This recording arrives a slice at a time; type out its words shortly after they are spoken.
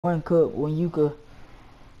one cup when you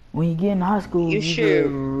get in high school You you should get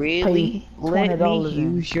really paid let me $20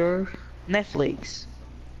 in. use your Netflix.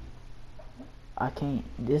 I can't.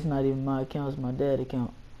 This not even my account, it's my dad's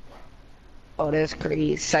account. Oh, that's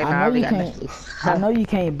crazy. Say, I nah, I know already you got can't I Netflix. know you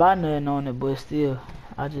can't buy nothing on it, but still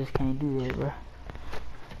I just can't do that, bro.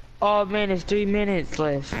 Oh man, it's 3 minutes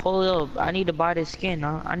left. Hold up, I need to buy this skin.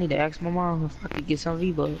 I need to ask my mom if I could get some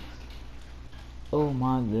V-Bucks. Oh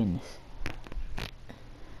my goodness.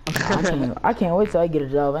 I can't wait till I get a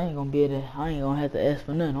job. I ain't gonna have to ask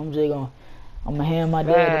for nothing. I'm gonna hand my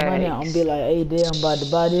dad the money. I'm gonna be Facts. like, hey dad, I'm about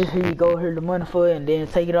to buy this, here you go, here's the money for it, and then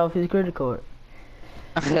take it off his credit card.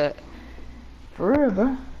 For real,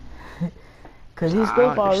 bro. Cause his I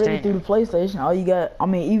stuff already through the understand. PlayStation. All you got, I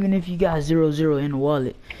mean, even if you got 0 in the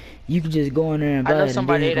wallet, you can just go in there and I buy know it, and then it's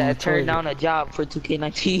somebody gonna that charge turned it. down a job for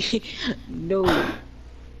 2K19. No,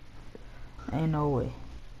 Ain't no way.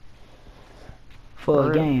 For a for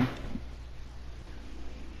real. game.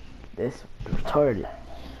 That's retarded.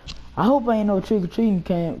 I hope ain't no trick-or-treating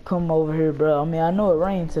can't come over here, bro. I mean, I know it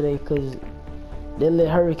rained today, cause that little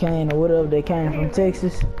hurricane or whatever that came from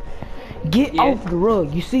Texas. Get Yeah. off the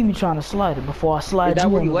rug. You see me trying to slide it before I Is slide that you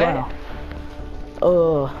where on the you at?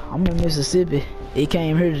 ground. I'm in Mississippi. It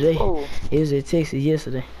came here today. Oh, It was at Texas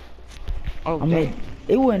yesterday. oh I damn. mean,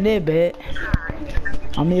 it wasn't that bad.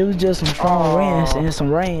 I mean, it was just some strong winds Oh, and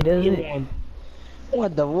some rain. That's you it.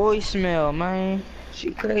 want the voicemail, man?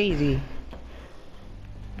 She crazy.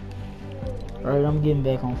 Alright, I'm getting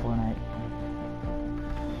back on Fortnite.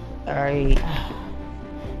 Alright.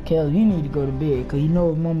 Kelly, you need to go to bed, cause you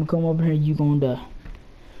know if mama come up here, you gonna die.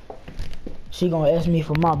 She gonna ask me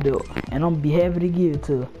for my bill, and I'm gonna be happy to give it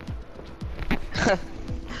to her.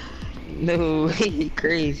 No, he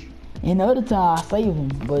crazy. And the other time I save him,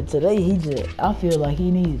 but today I feel like he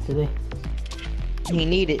needs it today. He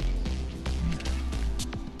need it.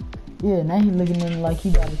 Yeah, now he looking at me like he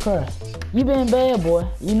about to cry. You been bad, boy.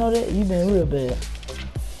 You know that? You been real bad.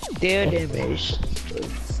 Still damage.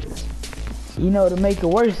 You know, to make it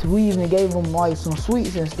worse, we even gave him like some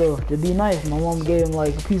sweets and stuff to be nice. My mom gave him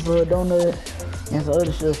like a piece of her donut and some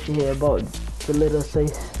other stuff she had bought to let us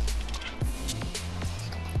taste.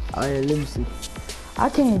 Alright, let me see. I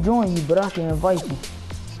can't join you, but I can invite you.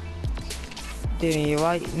 Didn't you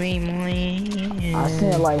like me, man? I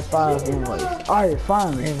sent like 5 invites. Alright,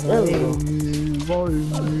 finally. There we go.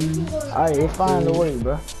 Alright, it finally worked,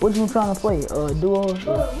 bro. What you trying to play? Duos?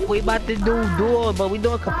 Yeah. We about to do duels, but we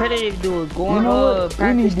doing competitive duels. You Going know what?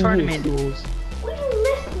 We need practice to do tournament this. duels.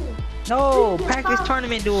 No, practice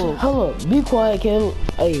tournament duels. Hold up, be quiet, Caleb.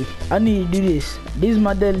 Hey, I need to do this. These are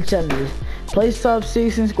my daily challenges. Place top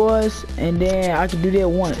 6 in squads, and then I can do that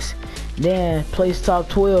once. Then place top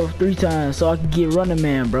 12 3 times so I can get running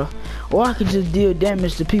man, bro. Or I could just deal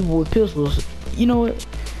damage to people with pistols. You know what?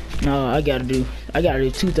 No, I gotta do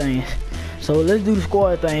 2 things. So let's do the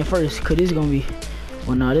squad thing first, cause this is gonna be,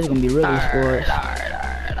 well, no, this is gonna be regular squads.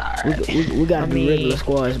 Alright. We gotta do regular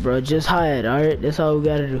squads, bro. Just hide, alright? That's all we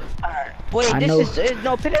gotta do. Wait, I this know. is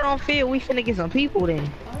no, put it on field. We finna get some people then.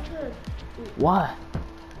 Why?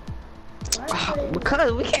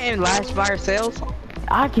 Because we can't last by ourselves.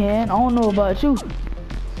 I can. I don't know about you.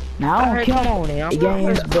 Now I don't Alright, come on count then.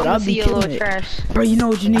 games, but I'll be see your killing little it. trash. Bro, you know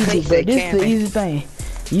what you need to He do, bro. said This is the camping. easy thing.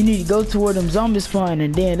 You need to go to where them zombies spawn,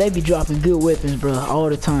 and then they be dropping good weapons, bro, all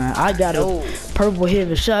the time. I got a purple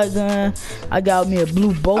heavy shotgun. I got me a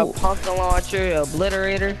blue A bolt. pumpkin launcher,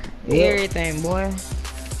 obliterator, everything, boy.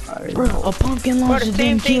 Bro, a pumpkin launcher the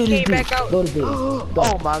same didn't kill thing this came dude. back out. Go to bed. Go.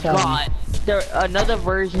 Oh my Tell me. god. There another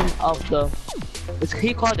version of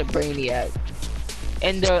he called it Brainiac.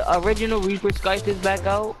 And the original Reaper Skype is back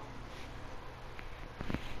out.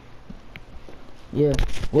 Yeah.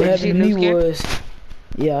 What Did you see happened to the me new skin? was,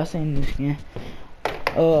 yeah, I seen the new skin.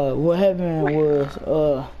 What happened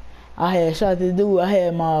was, I had shot this dude. I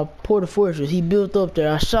had my Porta Fortress. He built up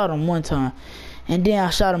there. I shot him one time. And then I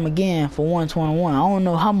shot him again for 121. I don't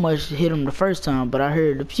know how much hit him the first time, but I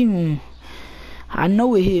heard the pew. I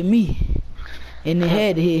know it hit me. And it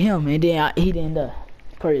had to hit him. And then he didn't die.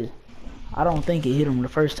 Crazy. I don't think it hit him the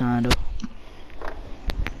first time, though.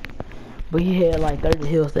 But he had like 30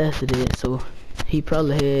 health after that. So he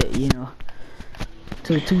probably had, you know,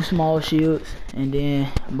 two small shields. And then,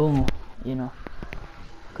 boom, you know.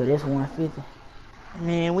 Because that's 150.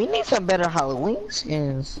 Man, we need some better Halloween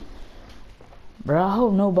skins. Bro, I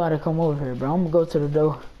hope nobody come over here, bro. I'm gonna go to the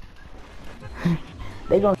door.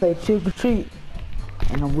 They gonna say trick or treat,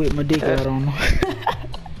 and I'm with my dick out on them.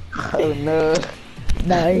 Oh no.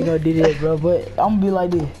 Nah, I ain't gonna do that, bro. But I'm gonna be like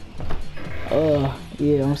this.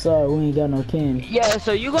 Yeah, I'm sorry, we ain't got no candy. Yeah,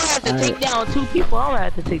 so you gonna have to take down 2 people. I'm gonna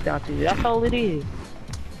have to take down 2. That's all it is.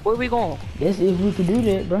 Where we going? That's if we could do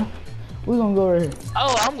that, bro. We gonna go right here.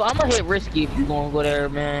 Oh, I'm gonna hit risky if you gonna go there,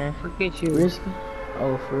 man. Forget you. Risky?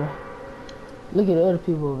 Oh, for real. Look at the other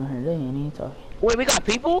people over here. They ain't even talking. Wait, we got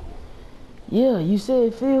people? Yeah, you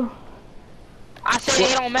said Phil. I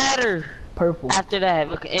said it don't matter. Purple. After that,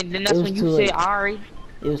 look, and then that's when you said Ari.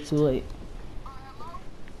 It was too late.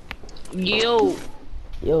 Yo.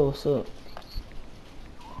 Yo, what's up?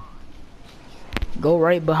 Go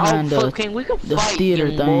right behind the theater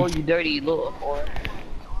thing. Boy, you dirty little boy.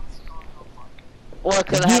 Or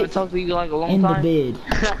cause I haven't talked to you like a long time. In the bed.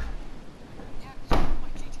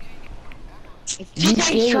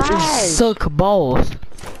 DJ's trash. Suck balls.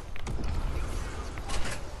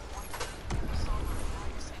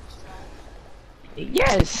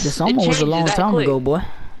 Yes. This almost was a long time ago, boy.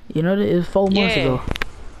 You know that it was 4 months ago.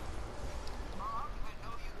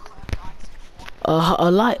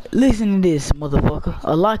 A lot. Listen to this, motherfucker.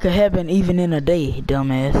 A lot could happen even in a day,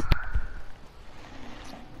 dumbass.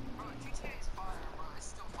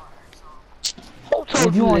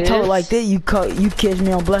 If you want to talk like that, you catch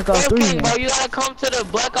me on Black Ops 3. Okay, bro, you gotta come to the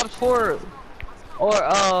Black Ops 4. Or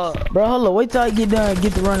Bro, hold on. Wait till I get done.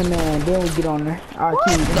 Get the running man. Then we get on there. Alright, what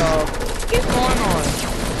the fuck is going on?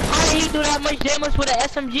 How did he do that much damage with an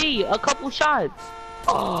SMG? A couple shots.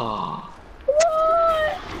 Oh.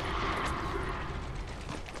 What?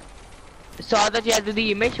 So I thought you had to do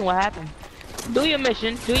your mission. What happened? Do your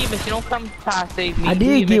mission. Do your mission. Don't come try to save me. I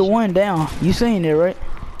did get one down. You seen it, right?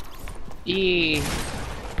 Yeah.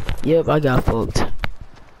 Yep, I got fucked.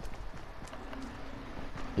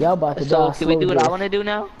 Y'all about to die. So can we do what I want to do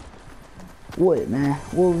now? What, man?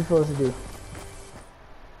 What are we supposed to do?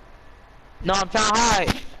 No, I'm trying to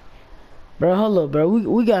hide. Bro, hold up, bro.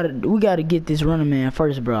 We gotta get this running man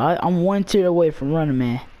first, bro. I'm 1 tier away from running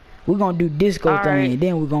man. We're gonna do disco thing, and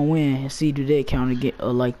then we're gonna win and see do they count again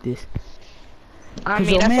like this. I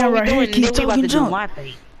mean, that's man right here keep talking junk.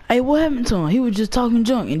 Hey, what happened to him? He was just talking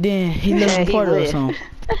junk, and then he left me part of us on.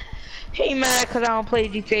 He mad cause I don't play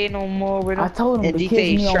GTA no more with him. I told him to catch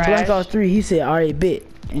me on Black Ops 3. He said, alright, bet.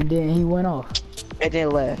 And then he went off. And then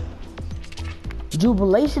left.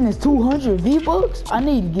 Jubilation is 200 V-Bucks? I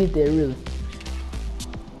need to get that, really.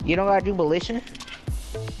 You don't got Jubilation?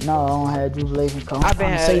 No, I don't have Jubilation.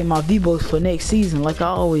 I'm saving my V-Bucks for next season like I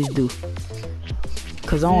always do.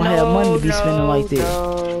 Cause I don't have money to be spending like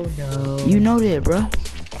that. No. You know that, bro.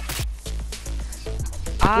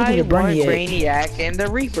 I want Brainiac and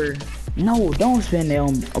the Reaper. No, don't spend that on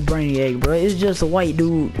a Brainiac, bro. It's just a white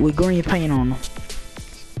dude with green paint on him.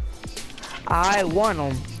 I want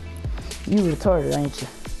him. You retarded, ain't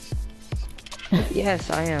you? Yes,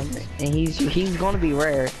 I am. And he's gonna be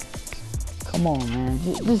rare. Come on, man.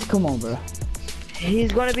 Just come on, bro.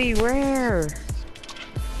 He's gonna be rare.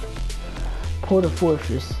 Porter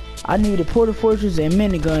Fortress. I need a Porter Fortress and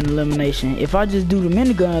minigun elimination. If I just do the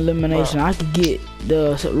minigun elimination, I could get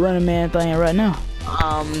the running man thing right now.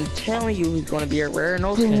 I'm telling you, he's gonna be a rare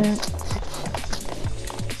no skin.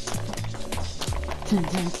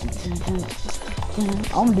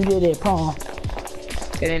 I'm gonna do that at prom.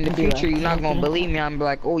 And in the future, you're not gonna believe me. I'm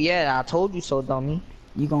like, oh yeah, I told you so, dummy.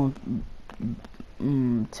 You gonna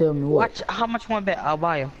tell me what? Watch how much one bet I'll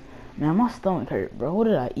buy you. Man, my stomach hurt, bro. What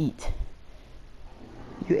did I eat?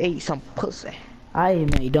 You ate some pussy. I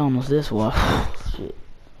ate McDonald's. That's why. Shit.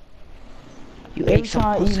 Every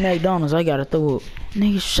time I eat McDonald's, I gotta throw up.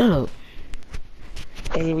 Nigga, shut up.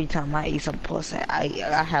 Every time I eat some pussy,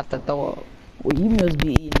 I have to throw up. Well, you must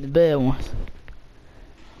be eating the bad ones.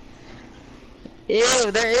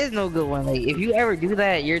 Ew, there is no good one. Like, if you ever do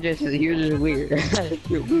that, you're just weird.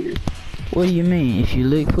 You're weird. What do you mean? If you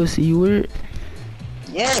lick pussy, you weird?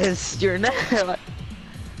 Yes, you're not.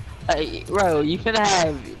 Like, bro, you finna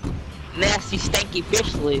have nasty, stanky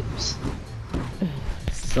fish lips.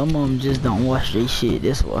 Some of them just don't wash their shit.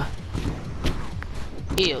 That's why.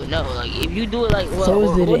 Ew, no. Like, if you do it like, well, so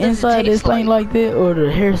is it the inside that stink like that, or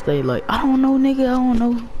the hair stay like? I don't know, nigga. I don't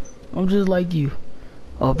know. I'm just like you.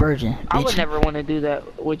 A virgin. Bitch. I would never want to do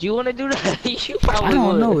that. Would you want to do that? You probably would. I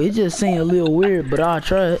don't know. It just seemed a little weird, but I'll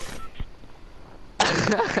try it.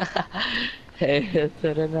 Hey, that's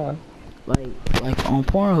good enough. Like on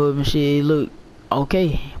Pornhub and shit, it look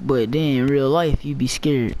okay, but then in real life, you be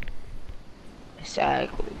scared.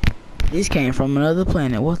 Exactly. This came from another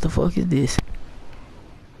planet. What the fuck is this?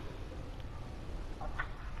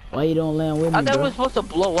 Why you don't land with me, I thought bro? it was supposed to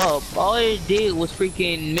blow up. All it did was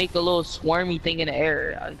freaking make a little swarmy thing in the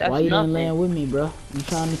air. That's Why you nothing. don't land with me, bro? You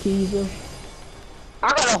trying to kill yourself? I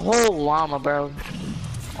got a whole llama, bro.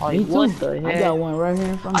 Like, me too. What the heck? I got one right here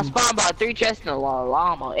in front of me. I spawned about 3 chests and a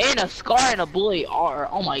llama. And a scar and a bullet R.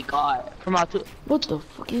 Oh my god. From out to... What the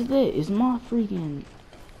fuck is that? It's my freaking...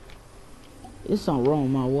 It's something wrong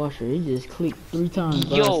with my washer. It just clicked 3 times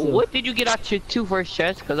by Yo, itself. what did you get out your 2 first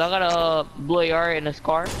chests? Cause I got a blue AR and a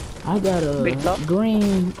scar. I got Big a top.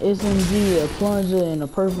 green SMG, a plunger, and a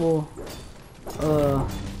purple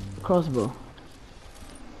crossbow.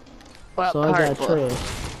 Well, So I got trash.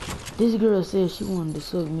 This girl said she wanted to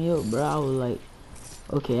suck me up, bro. I was like,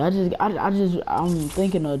 okay, I'm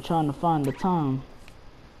thinking of trying to find the time.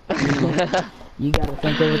 You know, you gotta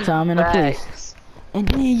think of a time and a place. And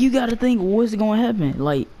then you gotta think what's gonna happen.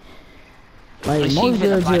 Like most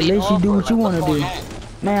girls just let you do what you wanna do.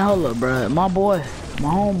 Man, hold up, bro. My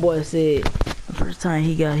homeboy said the first time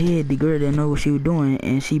he got hit, the girl didn't know what she was doing,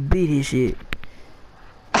 and she beat his shit.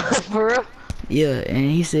 For real? Yeah, and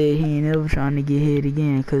he said he ain't never trying to get hit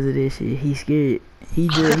again because of this shit. He scared. He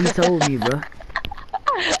told me, bro.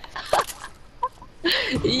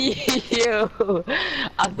 Yo,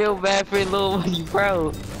 I feel bad for little money,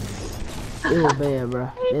 bro. It was bad, bro.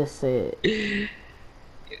 That's sad. Dude,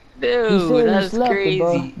 He said that's he slept crazy. it,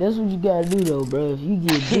 bro. That's what you gotta do, though, bro. If you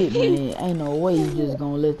get bit, man, ain't no way you just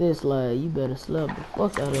gonna let this slide. You better slap the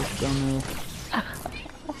fuck out of this dumbass.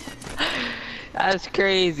 That's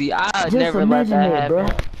crazy. I'd Just never let imagine that that, happen.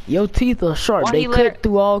 bro. Your teeth are sharp. Why They you cut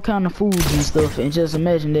through all kind of foods and stuff, and just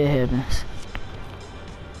imagine that happens.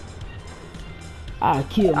 I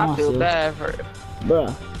kill myself. I feel bad for it.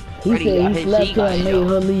 Bruh. He Pretty said he slapped her and made yo.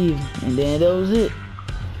 her leave, and then that was it.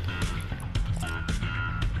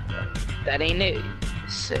 That ain't it.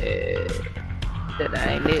 Said that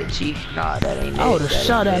ain't it, chief. Nah, that ain't it. I would've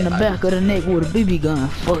shot her in the back of the neck with a BB gun.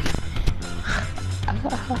 Fuck.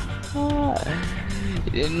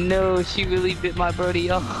 No, she really bit my brody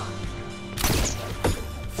off.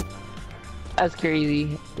 That's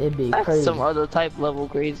crazy. That be That's crazy. some other type level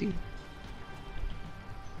crazy.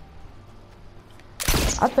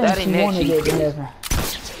 I think That she ain't that wanted cheap. that to happen.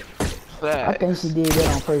 I think she did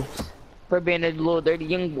that on purpose. For being a little dirty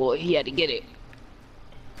young boy, he had to get it.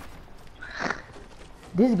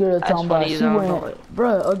 This girl That's talking about funny as she I don't know went, it.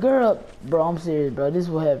 bro, I'm serious, bro. This is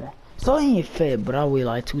what happened. So I ain't fat, but I weigh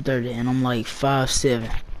like 230 and I'm like 5'7".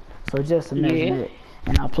 So just imagine that.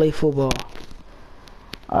 And I play football.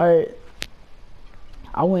 Alright.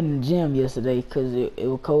 I went in the gym yesterday because it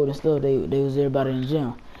was cold and stuff. They was everybody in the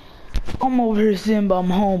gym. I'm over here sitting by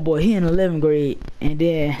my homeboy. He in 11th grade. And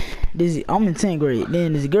then I'm in 10th grade.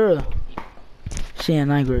 Then this girl, she in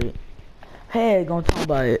 9th grade. Hey, gonna talk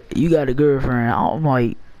about it. You got a girlfriend. I'm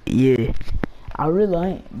like, yeah. I really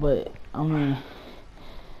ain't, but I mean,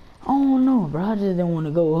 I don't know, bro. I just didn't want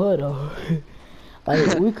to go with her though.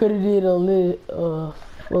 Like we could have did a little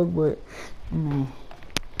fuck, but I mean,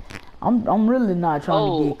 I'm really not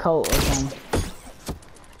trying to get caught or something.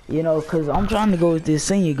 You know, cause I'm trying to go with this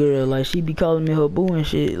senior girl. Like she be calling me her boo and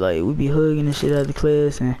shit. Like we be hugging and shit after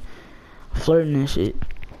class and flirting and shit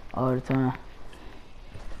all the time.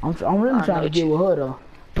 I'm really trying to get with her though.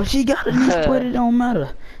 But she got a nigga, but it don't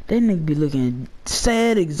matter. That nigga be looking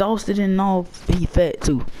sad, exhausted, and all. He fat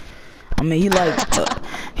too. I mean, he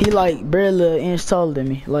like barely an inch taller than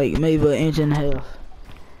me, like maybe an inch and a half.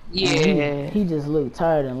 Yeah. He just look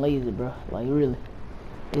tired and lazy, bro. Like really,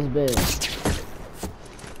 it's bad.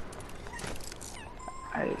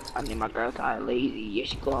 I need my girl tired, lazy. Yeah,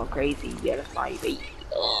 she going crazy. Yeah, that's my baby.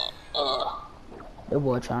 That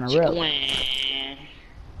boy trying to rap. Wake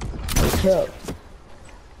up.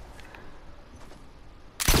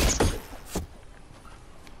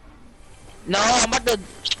 No, I'm about to.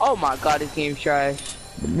 Oh my god, this game's trash.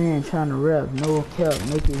 The man trying to rap, no cap,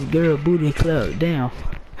 make his girl booty clap down.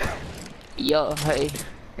 Yo, hey,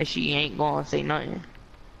 and she ain't gonna say nothing.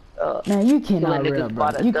 Man, you cannot rap, bro.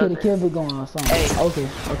 You could have kept it going or something. Hey. Okay.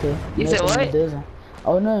 You said what? Doesn't.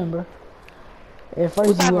 Oh, nothing, bro. At first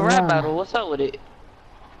What type you of were rap lying. battle? What's up with it?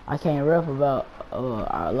 I can't rap about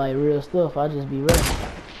like real stuff. I just be rapping.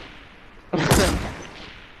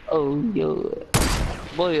 Oh, yo.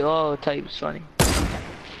 Boy, all types funny.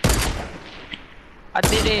 I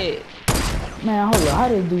did it. Man, hold on. How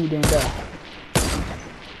did dude then die?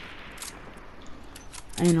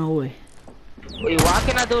 Ain't no way. Wait, why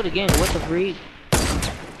can't I do it again? What the freak?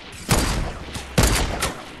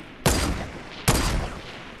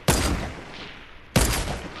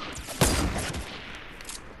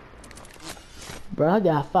 Bro, I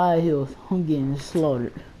got 5 heals. I'm getting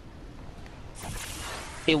slaughtered.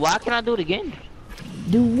 Hey, why can't I do it again?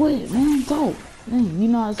 Do what, man? Talk. Man, you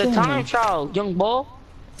know what I'm The saying? time trial, young boy.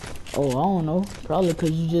 Oh, I don't know. Probably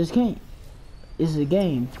because you just can't. It's a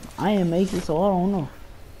game. I ain't make it, so I don't know.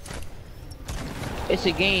 It's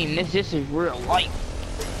a game. This is real life.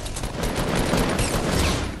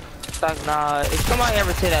 It's like, nah. If somebody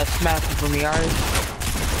ever say that, smack him for me, alright?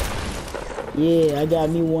 Yeah, I got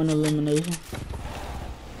me one elimination.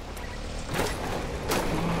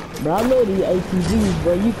 Bro, I love these ATVs,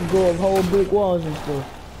 bro. You can go up whole brick walls and stuff.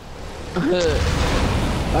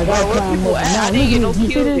 Like bro, I where climb people up. at? Now, I didn't get no you see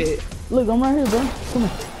kill this? hit. Look, I'm right here, bro. Come on.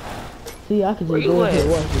 See, I can Where just you go up at? here,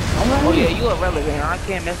 watch it. I'm right Oh here. yeah, you irrelevant. I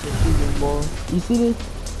can't mess with you anymore. You see this?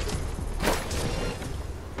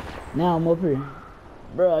 Now I'm up here.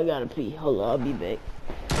 Bro, I gotta pee. Hold on, I'll be back.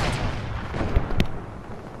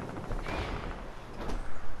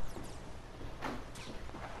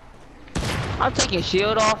 I'm taking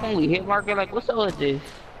shield off, only hit marker. Like, what's up with this?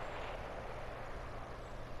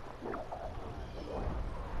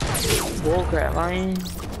 Bullcrap, man.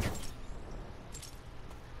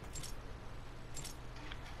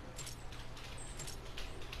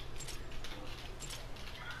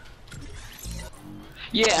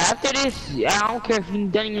 Yeah, after this, I don't care if you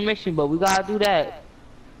done your mission, but we gotta do that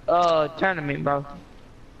tournament, bro.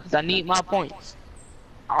 Cause I need my points.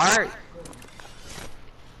 Alright.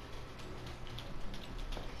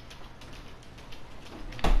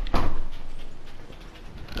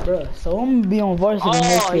 Bruh, so I'm gonna be on varsity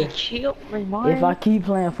next year. He killed me, man. If I keep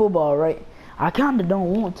playing football, right? I kinda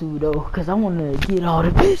don't want to though, cause I wanna get all the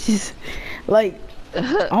bitches. Like,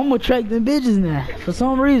 I'm attracting bitches now, for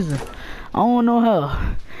some reason. I don't know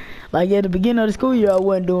how. Like at the beginning of the school year, I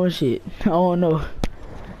wasn't doing shit. I don't know.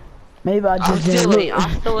 Maybe I just didn't look.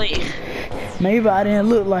 I'm still in. Maybe I didn't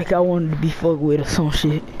look like I wanted to be fucked with or some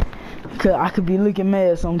shit. Cause I could be looking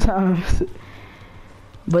mad sometimes.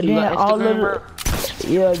 But You then got all of Instagram, the,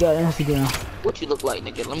 yeah, I got Instagram. What you look like,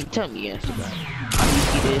 nigga? Let me tell me Instagram. How do you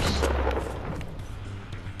see this?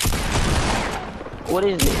 What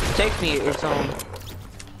is it? Text me or something.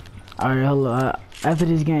 Alright, hold on. After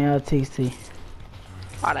this game, I'll text you.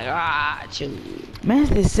 I like, chill. Man,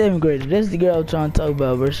 it's this 7th grader. That's the girl I'm trying to talk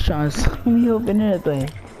about, bro. She's trying to suck me up and everything.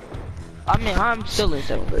 I mean, I'm still in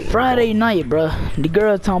 7th grade. Friday night, bro. The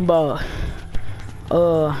girl talking about,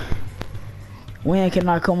 when can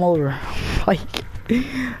I come over? Like,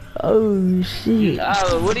 oh shit.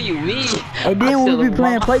 What do you mean? And then we be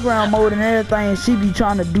playing playground mode and everything. She be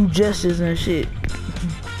trying to do gestures and shit.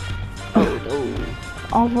 Oh no.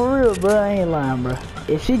 I'm for real, bro. I ain't lying, bro.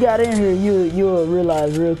 If she got in here, you'll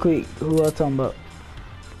realize real quick who I'm talking about.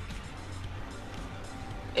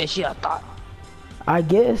 And she a thought. I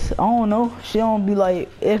guess. I don't know. She don't be like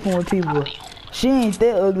effing with people. She ain't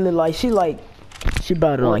that ugly. Like she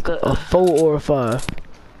about like a 4 or a 5.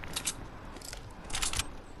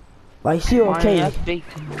 Like she okay.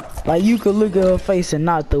 Like you could look at her face and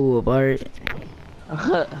not throw up, alright?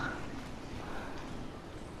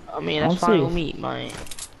 I mean, that's fine with me, man.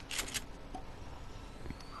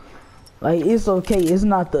 Like it's okay. It's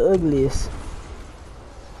not the ugliest.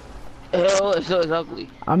 Hell, it's ugly.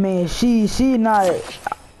 I mean, she not.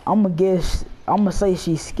 I'ma say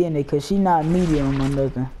she's skinny, cause she not medium or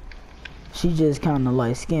nothing. She just kind of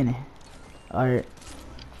like skinny. Alright.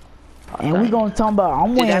 And we gonna talk about.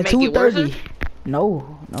 I'm weighing 230.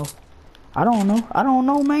 No. I don't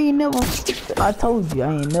know, man. Ain't never. I told you,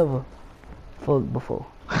 I ain't never fucked before.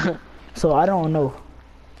 So I don't know.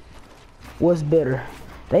 What's better?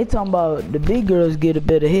 They talking about the big girls get a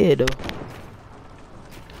better head though.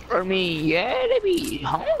 I mean, yeah, they be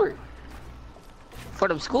hungry for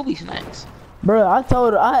them Scooby snacks. Bruh,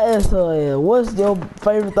 I asked her, what's your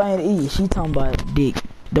favorite thing to eat? She talking about dick.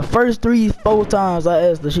 The first 3-4 times I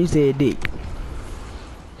asked her, she said dick.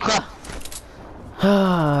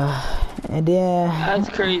 And then that's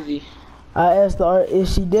crazy. I asked her,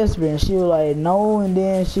 is she desperate? And she was like, no. And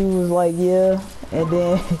then she was like, yeah. And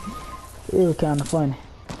then it was kind of funny.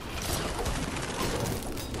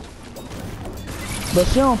 But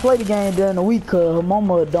she don't play the game during the week cause her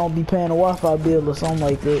mama don't be paying the Wi-Fi bill or something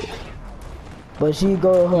like that. But she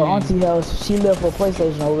go to her auntie house. She left her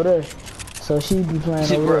PlayStation over there, so she be playing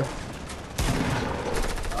over there.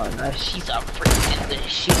 Oh no, she's a freaking the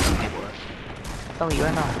shit. Tell you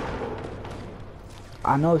right now.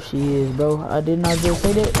 I know she is, bro. I did not just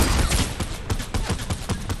say that.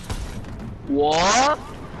 What?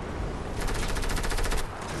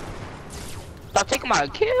 Stop taking my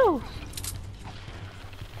kills.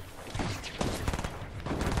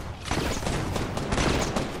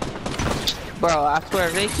 Bro, I swear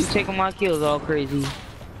they keep taking my kills all crazy.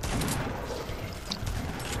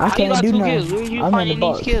 I can't do nothing. Where you I'm finding in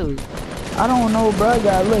the these box. kills? I don't know, bro. I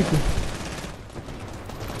got lucky.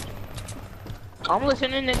 I'm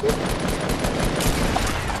listening, nigga.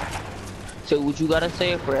 So what you gotta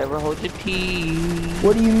say? Forever hold your peace.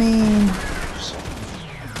 What do you mean?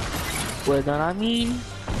 What don't I mean?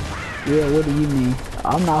 Yeah, what do you mean?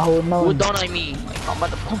 I'm not holding on. What don't I mean? Like, I'm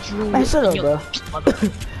about to punch you. Man, shut up, bro.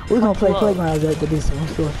 We're gonna play playgrounds after this one.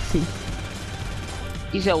 So see.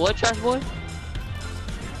 You said what, trash boy?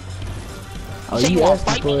 Oh, you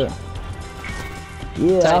asking for it?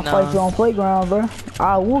 Yeah, I'll fight you on playground, bro.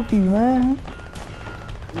 I'll whoop you, man.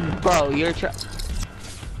 Bro, you're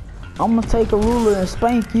I'm gonna take a ruler and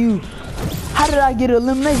spank you. How did I get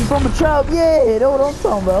elimination from a trap? Yeah, that's what I'm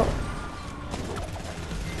talking about.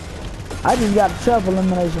 I just got a trap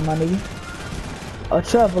elimination, my nigga. A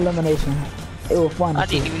trap elimination. It was fun. I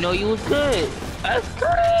didn't even know you was good. That's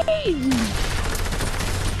crazy.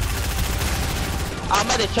 I'm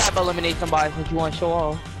about to trap eliminate somebody since you want to show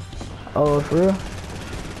off. Oh, for real?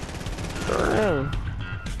 For real.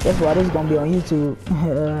 That's why this is gonna be on YouTube.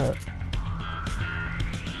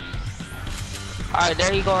 Alright,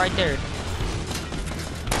 there you go right there.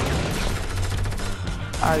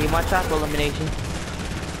 Alright, my trap elimination.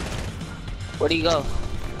 Where do you go?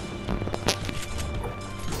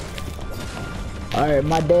 Alright,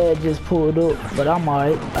 my dad just pulled up, but I'm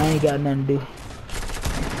alright. I ain't got nothing to do.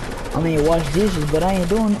 I mean, wash dishes, but I ain't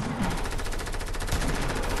doing it.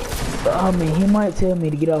 I mean, he might tell me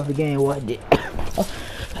to get off the game. What did?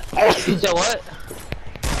 You said what?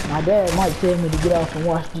 My dad might tell me to get off and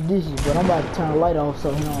wash the dishes, but I'm about to turn the light off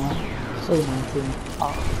so he don't say nothing to me.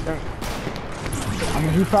 Oh, okay. I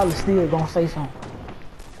mean, he probably still gonna say something.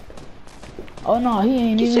 Oh no, he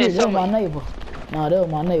ain't even here. That was my neighbor. Nah, that was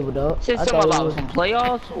my neighbor, dog. You said something about some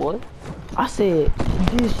playoffs? What? I said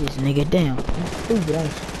dishes, nigga. Damn, you stupid,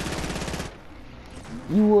 ain't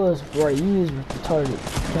you? You was right. You was retarded.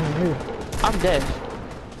 Can't hear. I'm deaf.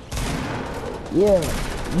 Yeah,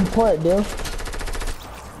 you part deaf.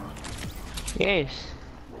 Yes.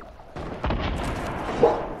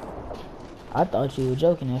 I thought you were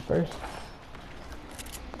joking at first.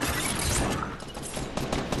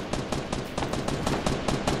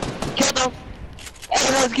 Kill them.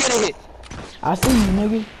 Hey, let's get it. I see you,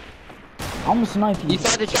 nigga. I'ma snipe you. You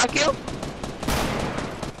saw the shot kill?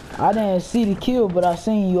 I didn't see the kill, but I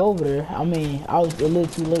seen you over there. I mean, I was a little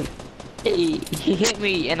too late. He hit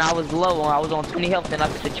me and I was low. I was on 20 health and I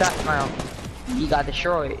took the shot round. He got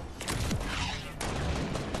destroyed.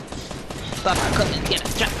 Thought I couldn't get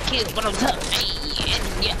a shot kill, but I'm tough. Hey, and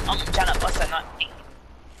yeah, I'm trying to bust a nut.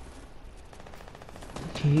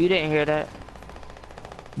 You didn't hear that?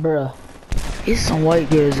 Bruh, it's some white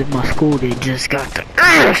girls in my school that just got the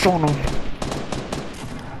ass on them.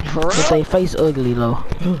 But they face ugly though.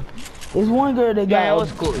 There's one girl that got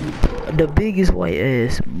the biggest white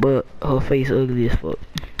ass, but her face ugly as fuck.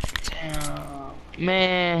 Damn.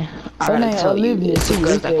 Man, I her gotta tell you, Olivia it's too.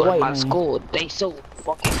 girls that go to my man. school, they so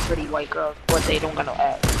fucking pretty white girls, but they don't got no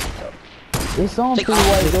ass. So. There's some pretty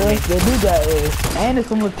white girls that do got ass. And there's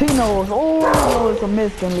some Latinos. Oh, it's some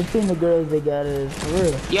Mexican Latino girls that got ass, for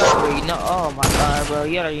real. You already know, oh my god, bro,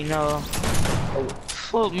 you already know.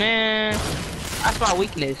 Oh, man, that's my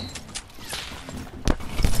weakness.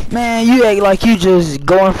 Man, you act like you just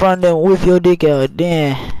go in front of them with your dick out.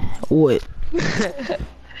 Then what?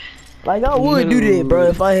 Like I would do that, bro,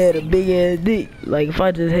 if I had a big ass dick. Like if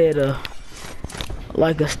I just had a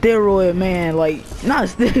steroid man, like not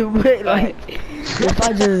steroid, like if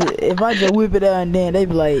I just whip it out and then they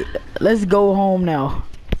be like, let's go home now.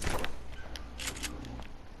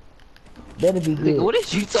 That'd be good. What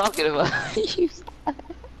is you talking about?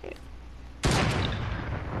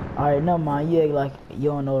 Alright, never mind. You act like you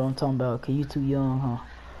don't know what I'm talking about, cause you too young, huh?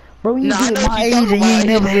 Bro, you get my age and you ain't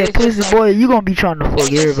never had pussy, boy, you gonna be trying to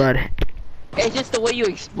fuck everybody. It's just the way you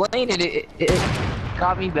explain it, it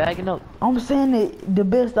got me backing up. I'm saying it the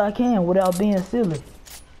best I can without being silly.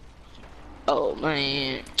 Oh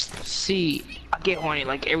man, see, I get horny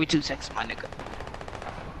like every 2 seconds, my nigga.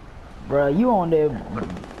 Bro, you on that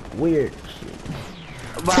weird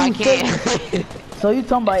shit. But I can't. So you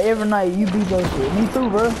talking about every night you beat your shit? Me too,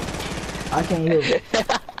 bro. I can't hear it.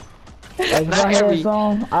 Like if I had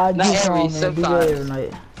some, I'd get some and do that every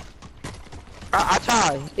night. I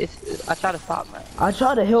try. I try to stop, man. I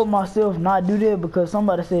try to help myself not do that because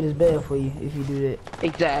somebody said it's bad for you if you do that.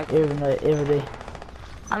 Exactly. Every night, every day.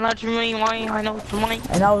 I know what you mean, Wayne. I know what you mean.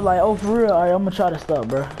 And I was like, oh, for real? Alright, I'm gonna try to stop,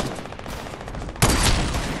 bro.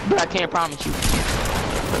 But I can't promise you.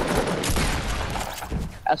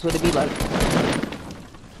 That's what it be like.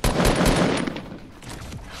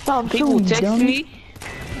 Stop people shooting, text dummy. me.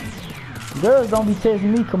 Girls don't be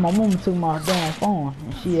texting me cause my mama took my damn phone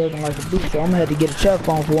and she acting like a bitch, so I'm gonna have to get a trap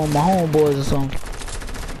phone for one of my homeboys or something.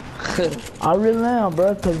 I really am,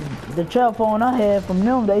 bro, cause the trap phone I had from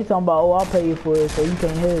them, they talking about, oh, I'll pay you for it, so you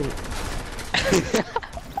can't have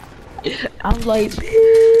it. I was like,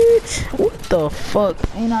 bitch, what the fuck?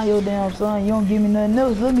 Ain't I your damn son? You don't give me nothing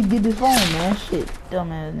else. Let me get this phone, man. Shit,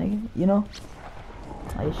 dumbass nigga, you know?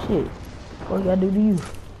 Like shit. What I gotta do to you?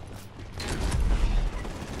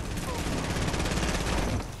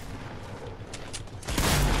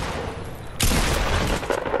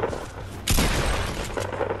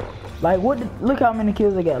 Like what? Look how many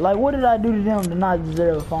kills I got. Like what did I do to them to not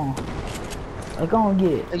deserve a phone? Like I don't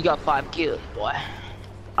get it. You got 5 kills, boy.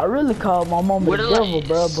 I really called my mom the devil,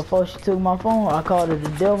 bro. Before she took my phone, I called her the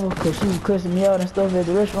devil because she was cussing me out and stuff at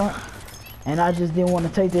the restaurant. And I just didn't want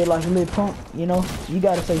to take that like a little punk, you know? You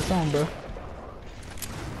gotta say something, bro.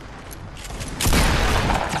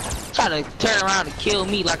 Try to turn around and kill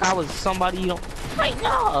me like I was somebody you don't. Right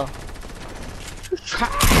now. You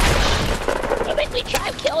trash. You make me try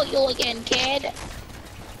to kill you again, kid.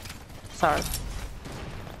 Sorry.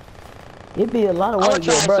 It be a lot of white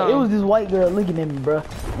girls, bro. It was this white girl looking at me, bro.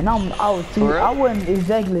 And I wasn't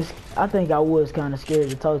exactly, I think I was kind of scared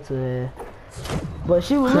to talk to her. But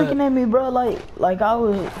she was looking at me, bro, like I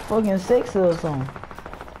was fucking sexy or something.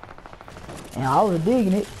 And I was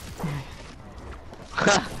digging it.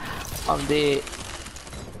 I'm dead.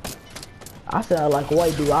 I sound like a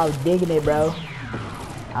white dude. I was digging it, bro.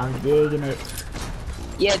 I was digging it.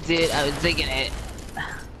 Yeah, dude, I was digging it.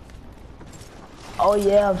 Oh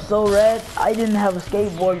yeah, I'm so rad. I didn't have a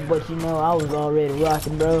skateboard, but you know, I was already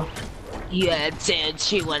rocking, bro. Yeah, dude,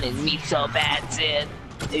 she wanted me so bad, dude.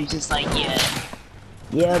 It was just like, yeah.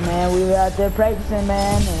 Yeah, man, we were out there practicing,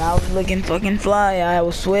 man, and I was looking fucking fly. I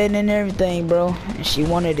was sweating and everything, bro, and she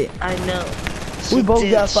wanted it. I know. We both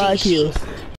got 5 kills.